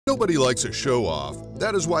Nobody likes a show-off.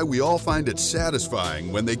 That is why we all find it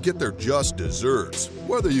satisfying when they get their just desserts,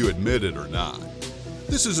 whether you admit it or not.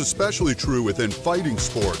 This is especially true within fighting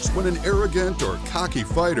sports when an arrogant or cocky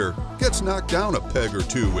fighter gets knocked down a peg or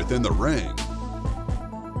two within the ring.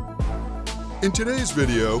 In today's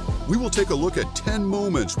video, we will take a look at 10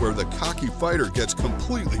 moments where the cocky fighter gets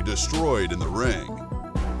completely destroyed in the ring.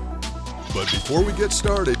 But before we get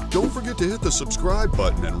started, don't forget to hit the subscribe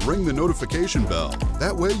button and ring the notification bell.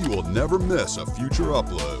 That way you will never miss a future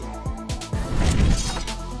upload.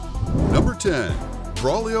 Number 10.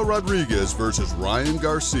 Braulio Rodriguez versus Ryan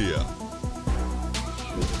Garcia.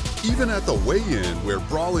 Even at the weigh-in where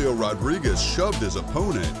Braulio Rodriguez shoved his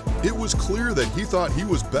opponent, it was clear that he thought he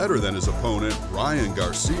was better than his opponent, Ryan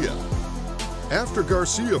Garcia. After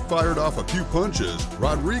Garcia fired off a few punches,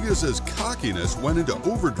 Rodriguez's cockiness went into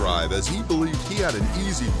overdrive as he believed he had an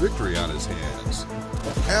easy victory on his hands.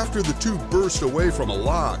 After the two burst away from a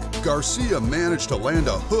lock, Garcia managed to land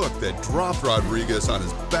a hook that dropped Rodriguez on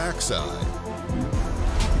his backside.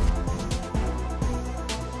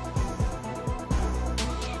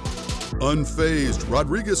 Unfazed,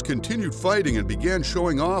 Rodriguez continued fighting and began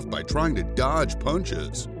showing off by trying to dodge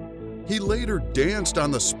punches. He later danced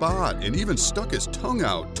on the spot and even stuck his tongue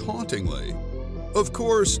out tauntingly. Of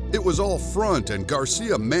course, it was all front and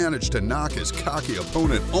Garcia managed to knock his cocky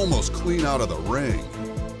opponent almost clean out of the ring.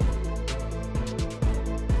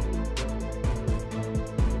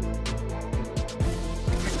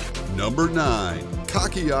 Number 9.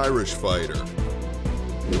 Cocky Irish Fighter.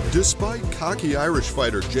 Despite cocky Irish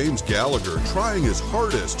fighter James Gallagher trying his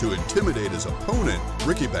hardest to intimidate his opponent,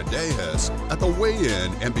 Ricky Bandejas, at the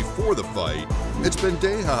weigh-in and before the fight, it's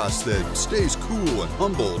Bandejas that stays cool and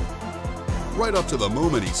humbled right up to the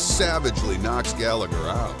moment he savagely knocks Gallagher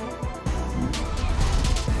out.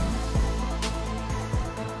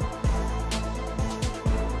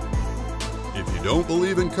 If you don't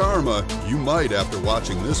believe in karma, you might after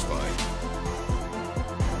watching this fight.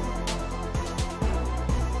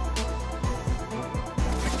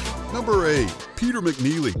 Number 8. Peter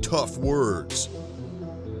McNeeley Tough Words.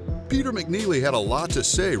 Peter McNeeley had a lot to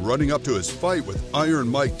say running up to his fight with Iron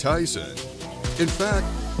Mike Tyson. In fact,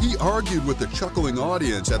 he argued with the chuckling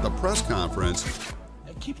audience at the press conference.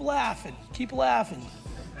 Keep laughing, keep laughing.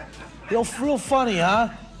 Real funny, huh?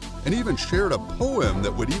 And even shared a poem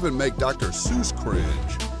that would even make Dr. Seuss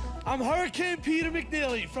cringe. I'm Hurricane Peter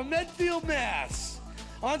McNeeley from Medfield, Mass.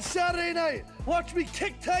 On Saturday night, watch me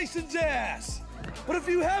kick Tyson's ass. But if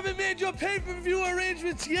you haven't made your pay-per-view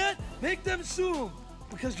arrangements yet, make them soon.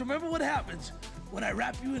 Because remember what happens when I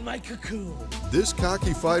wrap you in my cocoon. This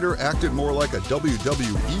cocky fighter acted more like a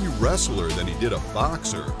WWE wrestler than he did a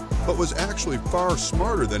boxer, but was actually far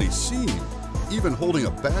smarter than he seemed, even holding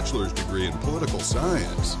a bachelor's degree in political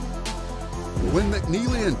science. When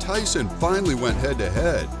McNeeley and Tyson finally went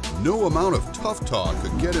head-to-head, no amount of tough talk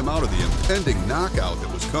could get him out of the impending knockout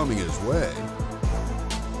that was coming his way.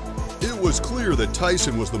 It was clear that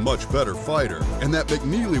Tyson was the much better fighter, and that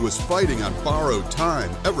McNeeley was fighting on borrowed time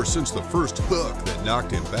ever since the first hook that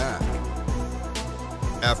knocked him back.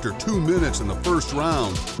 After 2 minutes in the first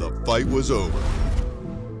round, the fight was over.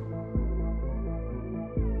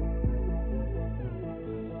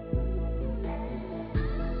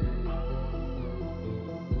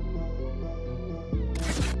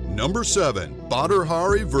 Number 7. Badr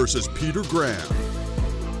Hari versus Peter Graham.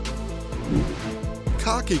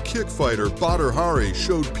 Cocky kick fighter Badr Hari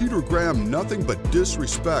showed Peter Graham nothing but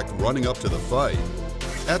disrespect running up to the fight.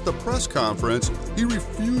 At the press conference, he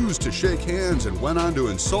refused to shake hands and went on to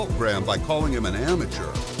insult Graham by calling him an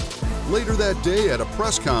amateur. Later that day at a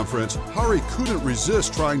press conference, Hari couldn't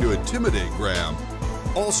resist trying to intimidate Graham,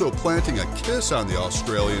 also planting a kiss on the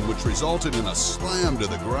Australian which resulted in a slam to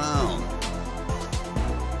the ground.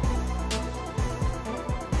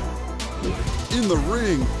 In the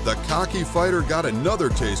ring, the cocky fighter got another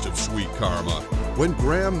taste of sweet karma when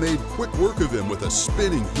Graham made quick work of him with a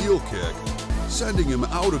spinning heel kick, sending him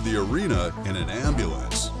out of the arena in an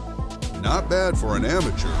ambulance. Not bad for an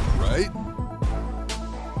amateur, right?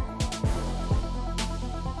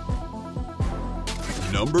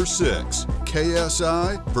 Number 6.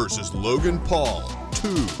 KSI versus Logan Paul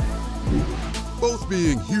 2. Both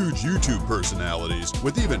being huge YouTube personalities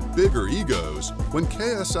with even bigger egos, when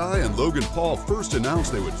KSI and Logan Paul first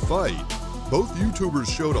announced they would fight, both YouTubers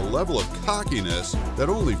showed a level of cockiness that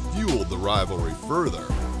only fueled the rivalry further.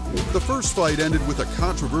 The first fight ended with a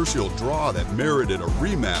controversial draw that merited a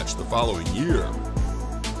rematch the following year.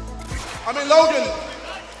 I mean, Logan,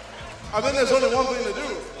 I think there's only one thing to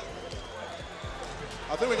do.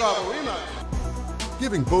 I think we got to have a rematch.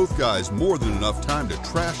 giving both guys more than enough time to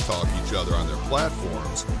trash talk each other on their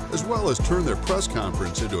platforms, as well as turn their press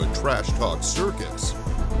conference into a trash talk circus.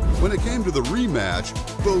 When it came to the rematch,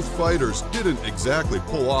 both fighters didn't exactly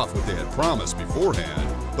pull off what they had promised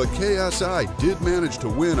beforehand, but KSI did manage to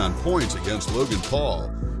win on points against Logan Paul,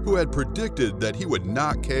 who had predicted that he would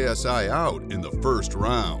knock KSI out in the first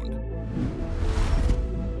round.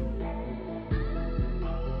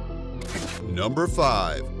 Number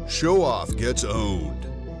 5. Show-Off gets owned.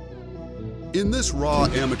 In this raw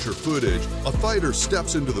amateur footage, a fighter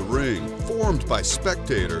steps into the ring, formed by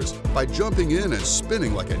spectators, by jumping in and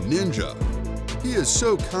spinning like a ninja. He is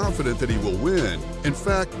so confident that he will win, in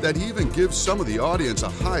fact, that he even gives some of the audience a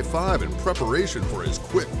high five in preparation for his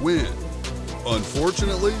quick win.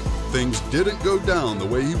 Unfortunately, things didn't go down the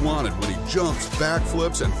way he wanted when he jumps,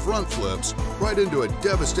 backflips, and front flips right into a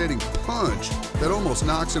devastating punch that almost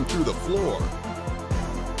knocks him through the floor.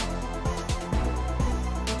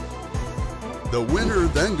 The winner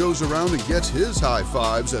then goes around and gets his high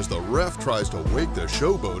fives as the ref tries to wake the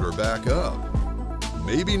showboater back up.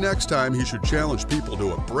 Maybe next time he should challenge people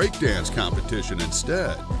to a breakdance competition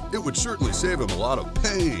instead. It would certainly save him a lot of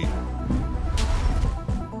pain.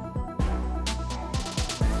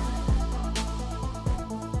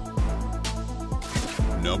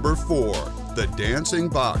 Number 4. The Dancing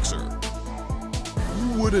Boxer.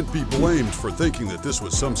 You wouldn't be blamed for thinking that this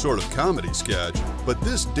was some sort of comedy sketch, but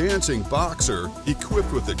this dancing boxer,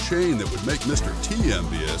 equipped with a chain that would make Mr. T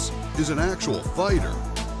envious, is an actual fighter.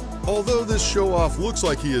 Although this show-off looks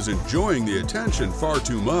like he is enjoying the attention far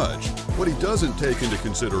too much, what he doesn't take into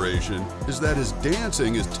consideration is that his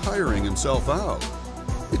dancing is tiring himself out.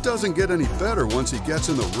 It doesn't get any better once he gets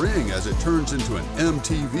in the ring, as it turns into an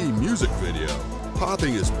MTV music video,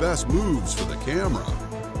 popping his best moves for the camera.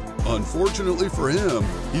 Unfortunately for him,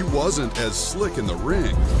 he wasn't as slick in the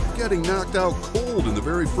ring, getting knocked out cold in the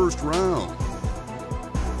very first round.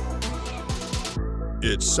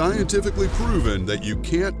 It's scientifically proven that you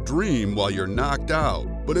can't dream while you're knocked out,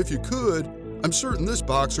 but if you could, I'm certain this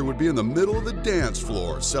boxer would be in the middle of the dance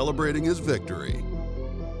floor celebrating his victory.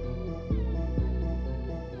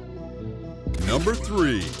 Number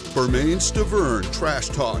 3. Bermane Stiverne trash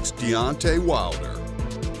talks Deontay Wilder.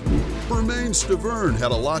 Bermane Stiverne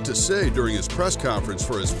had a lot to say during his press conference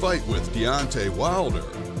for his fight with Deontay Wilder,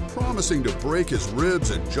 promising to break his ribs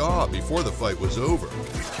and jaw before the fight was over.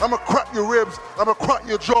 I'm gonna crack your ribs, I'm gonna crack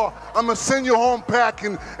your jaw, I'm gonna send you home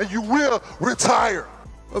packing, and you will retire.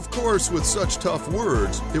 Of course, with such tough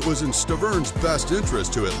words, it was in Stiverne's best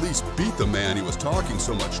interest to at least beat the man he was talking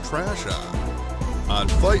so much trash on. On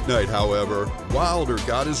fight night, however, Wilder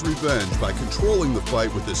got his revenge by controlling the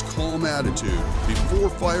fight with his calm attitude before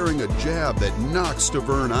firing a jab that knocked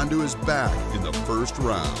Stiverne onto his back in the first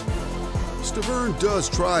round. Stiverne does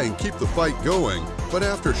try and keep the fight going, but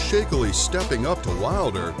after shakily stepping up to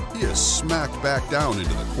Wilder, he is smacked back down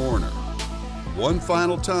into the corner. One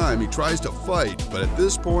final time he tries to fight, but at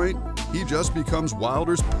this point, he just becomes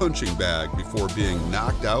Wilder's punching bag before being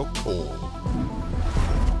knocked out cold.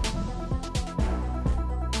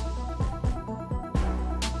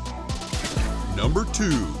 Number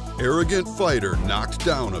 2. Arrogant fighter knocked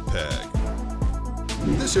down a peg.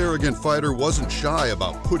 This arrogant fighter wasn't shy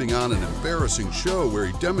about putting on an embarrassing show where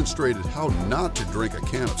he demonstrated how not to drink a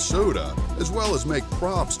can of soda, as well as make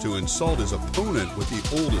props to insult his opponent with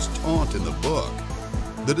the oldest taunt in the book.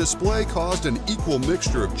 The display caused an equal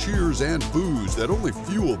mixture of cheers and boos that only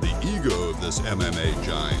fueled the ego of this MMA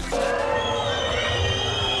giant.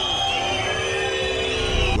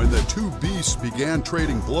 When the two beasts began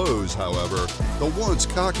trading blows, however, the once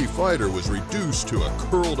cocky fighter was reduced to a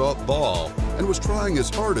curled-up ball and was trying his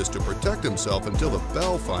hardest to protect himself until the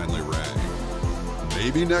bell finally rang.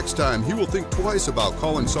 Maybe next time he will think twice about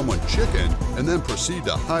calling someone chicken and then proceed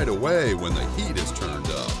to hide away when the heat is turned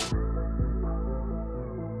up.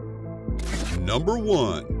 Number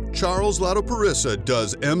 1. Charles Latoparissa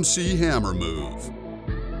does MC Hammer move.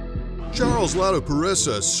 Charles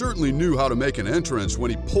Latoparissa certainly knew how to make an entrance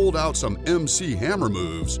when he pulled out some MC Hammer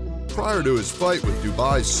moves prior to his fight with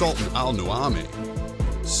Dubai's Sultan Al Nuami.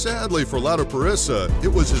 Sadly for Latoparissa, it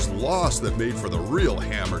was his loss that made for the real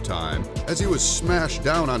hammer time, as he was smashed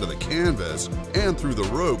down onto the canvas and through the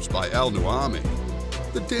ropes by Al Nuami.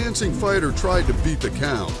 The dancing fighter tried to beat the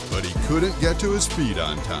count, but he couldn't get to his feet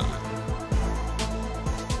on time.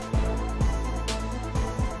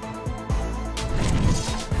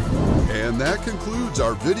 And that concludes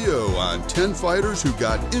our video on 10 fighters who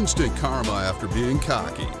got instant karma after being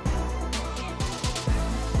cocky.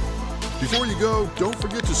 Before you go, don't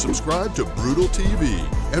forget to subscribe to Brutal TV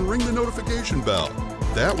and ring the notification bell.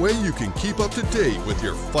 That way you can keep up to date with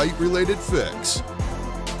your fight-related fix.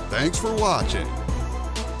 Thanks for watching.